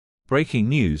Breaking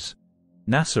news: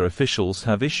 NASA officials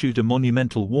have issued a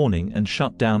monumental warning and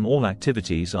shut down all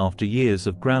activities after years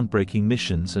of groundbreaking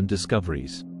missions and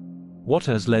discoveries. What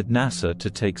has led NASA to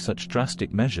take such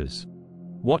drastic measures?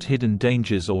 What hidden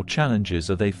dangers or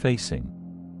challenges are they facing?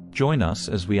 Join us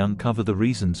as we uncover the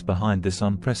reasons behind this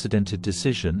unprecedented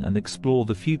decision and explore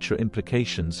the future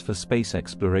implications for space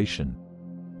exploration.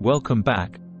 Welcome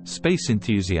back, space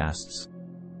enthusiasts.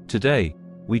 Today,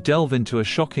 we delve into a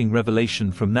shocking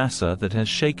revelation from NASA that has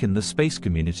shaken the space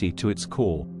community to its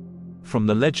core. From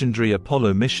the legendary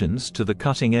Apollo missions to the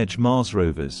cutting-edge Mars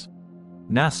rovers,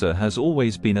 NASA has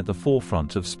always been at the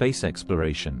forefront of space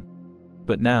exploration.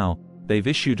 But now, they've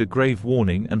issued a grave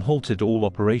warning and halted all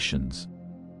operations.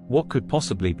 What could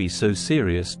possibly be so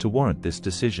serious to warrant this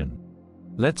decision?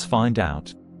 Let's find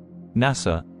out.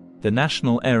 NASA, the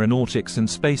National Aeronautics and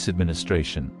Space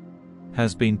Administration,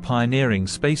 has been pioneering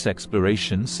space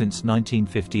exploration since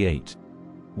 1958.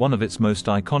 One of its most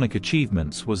iconic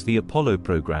achievements was the Apollo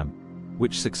program,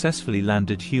 which successfully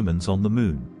landed humans on the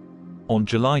Moon. On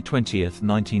July 20,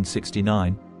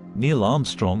 1969, Neil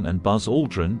Armstrong and Buzz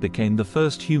Aldrin became the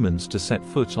first humans to set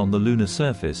foot on the lunar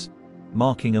surface,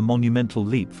 marking a monumental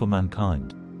leap for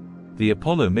mankind. The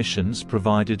Apollo missions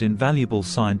provided invaluable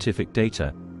scientific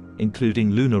data, including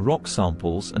lunar rock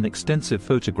samples and extensive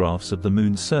photographs of the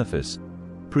Moon's surface,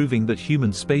 proving that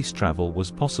human space travel was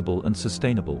possible and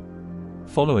sustainable.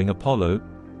 Following Apollo,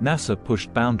 NASA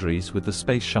pushed boundaries with the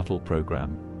Space Shuttle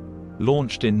program.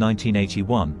 Launched in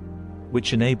 1981,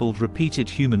 which enabled repeated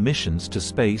human missions to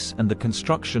space and the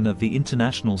construction of the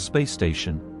International Space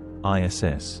Station,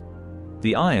 ISS.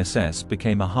 The ISS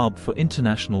became a hub for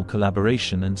international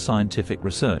collaboration and scientific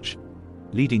research,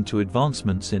 leading to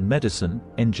advancements in medicine,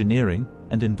 engineering,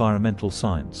 and environmental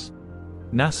science.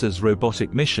 NASA's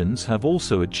robotic missions have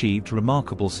also achieved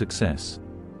remarkable success.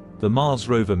 The Mars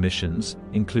rover missions,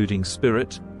 including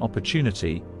Spirit,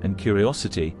 Opportunity, and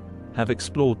Curiosity, have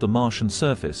explored the Martian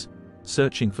surface,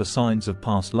 searching for signs of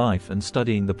past life and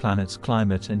studying the planet's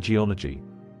climate and geology.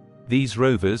 These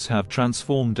rovers have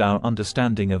transformed our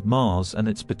understanding of Mars and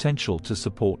its potential to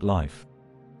support life.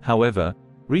 However,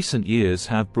 recent years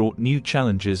have brought new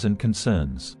challenges and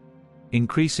concerns.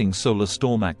 Increasing solar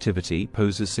storm activity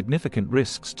poses significant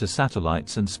risks to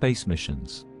satellites and space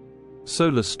missions.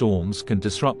 Solar storms can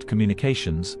disrupt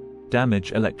communications,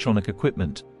 damage electronic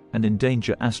equipment, and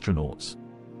endanger astronauts.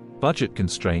 Budget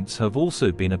constraints have also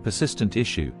been a persistent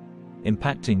issue,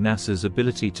 impacting NASA's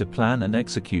ability to plan and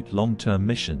execute long-term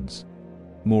missions.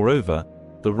 Moreover,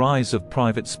 the rise of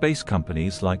private space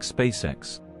companies like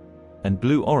SpaceX and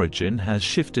Blue Origin has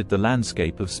shifted the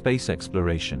landscape of space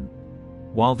exploration.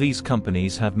 While these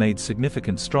companies have made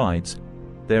significant strides,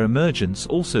 their emergence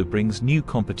also brings new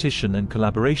competition and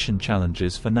collaboration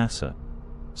challenges for NASA.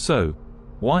 So,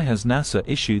 why has NASA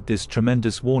issued this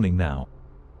tremendous warning now?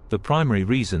 The primary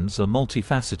reasons are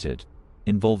multifaceted,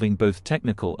 involving both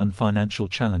technical and financial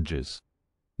challenges.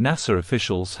 NASA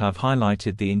officials have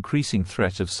highlighted the increasing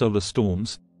threat of solar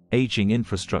storms, aging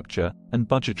infrastructure, and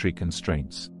budgetary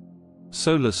constraints.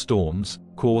 Solar storms,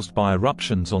 caused by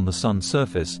eruptions on the Sun's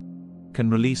surface, can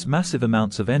release massive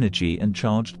amounts of energy and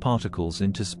charged particles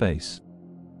into space.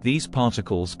 These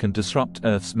particles can disrupt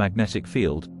Earth's magnetic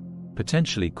field,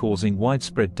 potentially causing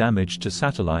widespread damage to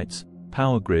satellites,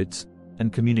 power grids,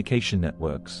 and communication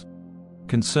networks.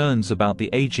 Concerns about the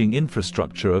aging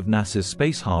infrastructure of NASA's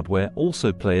space hardware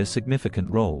also play a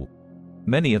significant role.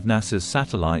 Many of NASA's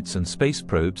satellites and space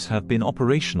probes have been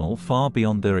operational far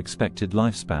beyond their expected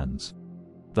lifespans.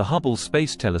 The Hubble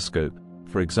Space Telescope,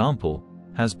 for example,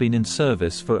 has been in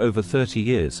service for over 30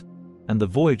 years, and the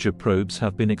Voyager probes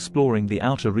have been exploring the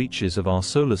outer reaches of our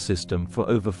solar system for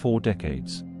over 4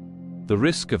 decades. The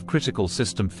risk of critical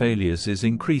system failures is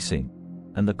increasing,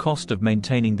 and the cost of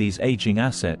maintaining these aging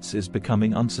assets is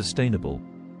becoming unsustainable.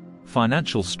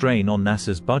 Financial strain on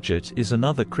NASA's budget is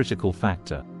another critical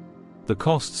factor. The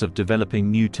costs of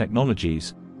developing new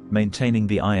technologies, maintaining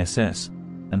the ISS,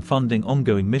 and funding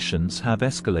ongoing missions have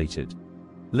escalated.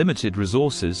 Limited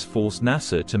resources force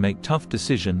NASA to make tough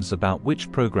decisions about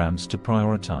which programs to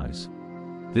prioritize.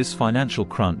 This financial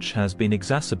crunch has been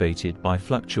exacerbated by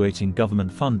fluctuating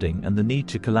government funding and the need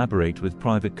to collaborate with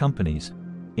private companies,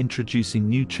 introducing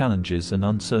new challenges and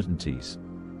uncertainties.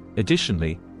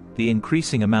 Additionally, the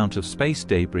increasing amount of space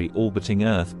debris orbiting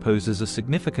Earth poses a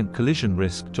significant collision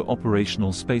risk to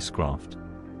operational spacecraft.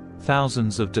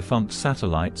 Thousands of defunct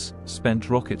satellites, spent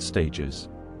rocket stages,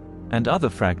 and other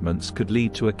fragments could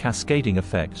lead to a cascading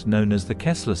effect known as the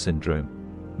Kessler syndrome,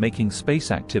 making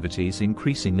space activities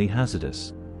increasingly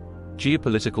hazardous.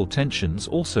 Geopolitical tensions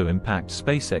also impact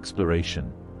space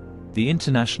exploration. The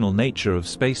international nature of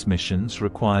space missions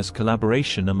requires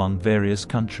collaboration among various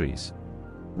countries.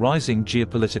 Rising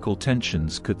geopolitical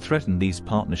tensions could threaten these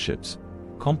partnerships,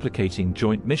 complicating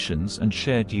joint missions and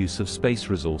shared use of space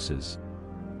resources.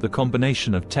 The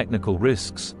combination of technical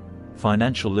risks,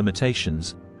 financial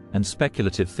limitations, and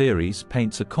speculative theories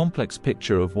paints a complex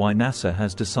picture of why NASA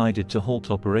has decided to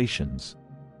halt operations.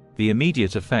 The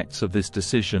immediate effects of this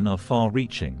decision are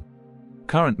far-reaching.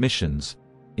 Current missions,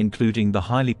 including the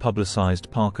highly publicized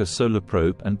Parker Solar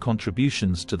Probe and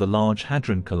contributions to the Large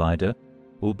Hadron Collider,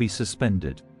 will be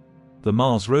suspended. The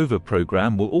Mars rover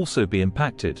program will also be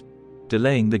impacted,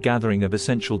 delaying the gathering of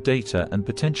essential data and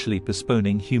potentially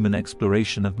postponing human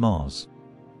exploration of Mars.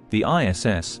 The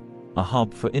ISS, a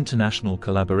hub for international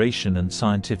collaboration and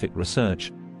scientific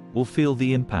research, will feel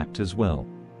the impact as well.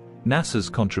 NASA's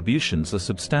contributions are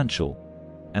substantial,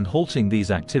 and halting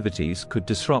these activities could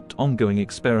disrupt ongoing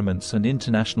experiments and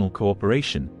international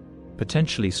cooperation,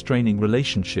 potentially straining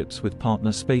relationships with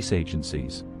partner space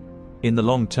agencies. In the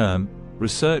long term,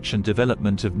 research and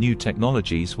development of new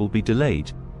technologies will be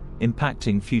delayed,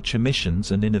 impacting future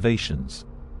missions and innovations.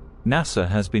 NASA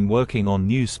has been working on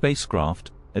new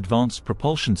spacecraft, advanced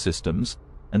propulsion systems,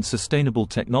 and sustainable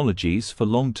technologies for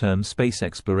long-term space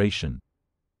exploration.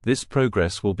 This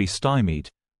progress will be stymied,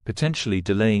 potentially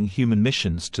delaying human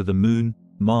missions to the Moon,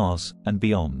 Mars, and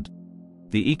beyond.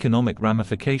 The economic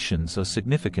ramifications are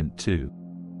significant too.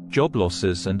 Job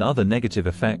losses and other negative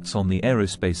effects on the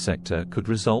aerospace sector could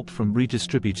result from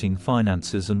redistributing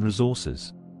finances and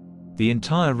resources. The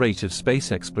entire rate of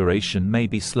space exploration may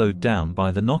be slowed down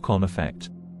by the knock-on effect,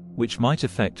 which might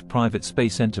affect private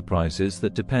space enterprises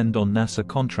that depend on NASA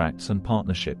contracts and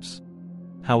partnerships.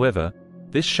 However,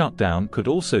 this shutdown could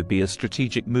also be a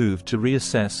strategic move to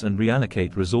reassess and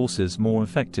reallocate resources more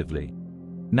effectively.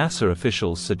 NASA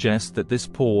officials suggest that this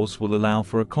pause will allow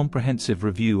for a comprehensive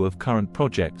review of current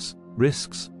projects,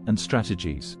 risks, and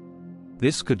strategies.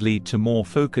 This could lead to more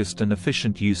focused and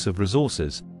efficient use of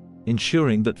resources,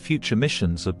 ensuring that future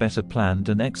missions are better planned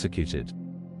and executed.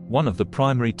 One of the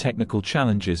primary technical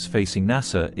challenges facing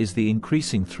NASA is the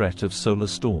increasing threat of solar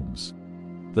storms.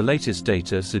 The latest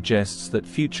data suggests that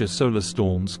future solar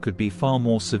storms could be far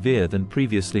more severe than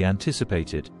previously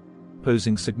anticipated,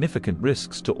 posing significant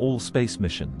risks to all space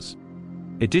missions.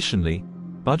 Additionally,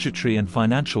 budgetary and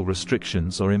financial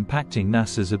restrictions are impacting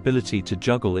NASA's ability to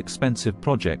juggle expensive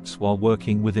projects while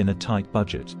working within a tight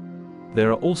budget.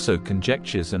 There are also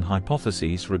conjectures and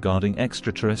hypotheses regarding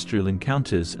extraterrestrial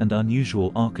encounters and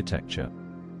unusual architecture.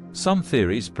 Some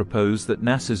theories propose that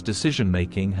NASA's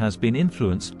decision-making has been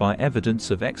influenced by evidence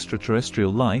of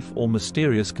extraterrestrial life or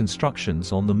mysterious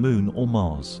constructions on the Moon or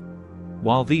Mars.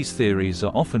 While these theories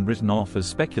are often written off as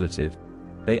speculative,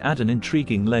 they add an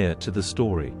intriguing layer to the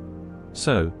story.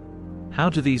 So, how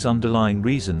do these underlying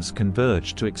reasons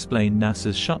converge to explain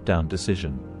NASA's shutdown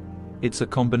decision? It's a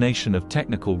combination of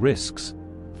technical risks,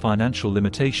 financial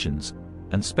limitations,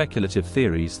 and speculative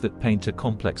theories that paint a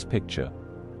complex picture.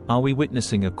 Are we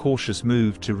witnessing a cautious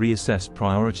move to reassess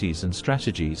priorities and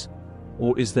strategies,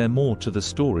 or is there more to the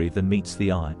story than meets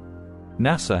the eye?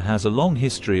 NASA has a long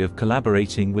history of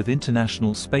collaborating with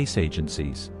international space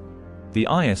agencies. The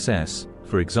ISS,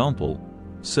 for example,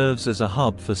 serves as a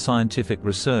hub for scientific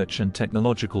research and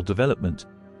technological development,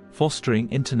 fostering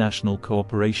international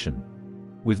cooperation.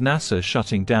 With NASA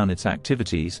shutting down its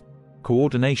activities,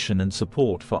 coordination and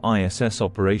support for ISS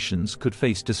operations could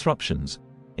face disruptions,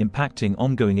 impacting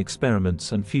ongoing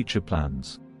experiments and future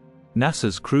plans.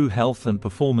 NASA's Crew Health and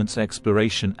Performance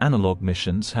Exploration analog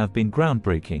missions have been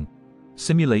groundbreaking,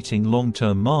 simulating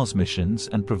long-term Mars missions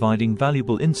and providing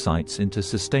valuable insights into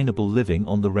sustainable living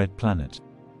on the Red Planet.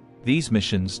 These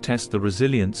missions test the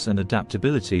resilience and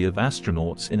adaptability of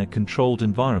astronauts in a controlled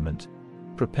environment,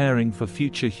 preparing for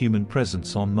future human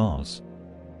presence on Mars.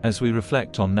 As we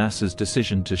reflect on NASA's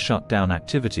decision to shut down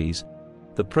activities,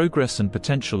 the progress and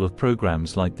potential of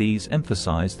programs like these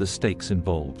emphasize the stakes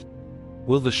involved.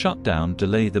 Will the shutdown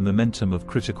delay the momentum of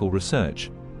critical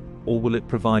research, or will it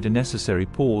provide a necessary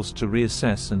pause to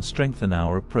reassess and strengthen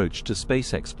our approach to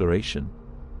space exploration?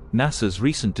 NASA's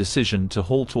recent decision to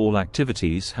halt all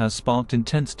activities has sparked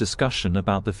intense discussion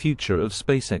about the future of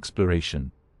space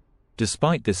exploration.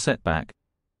 Despite this setback,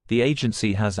 the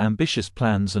agency has ambitious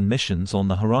plans and missions on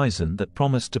the horizon that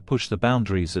promise to push the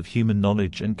boundaries of human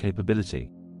knowledge and capability.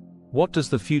 What does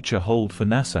the future hold for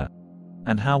NASA,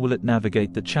 and how will it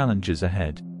navigate the challenges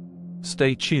ahead?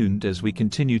 Stay tuned as we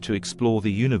continue to explore the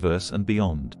universe and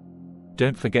beyond.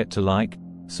 Don't forget to like,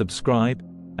 subscribe,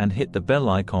 and hit the bell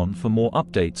icon for more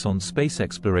updates on space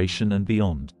exploration and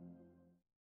beyond.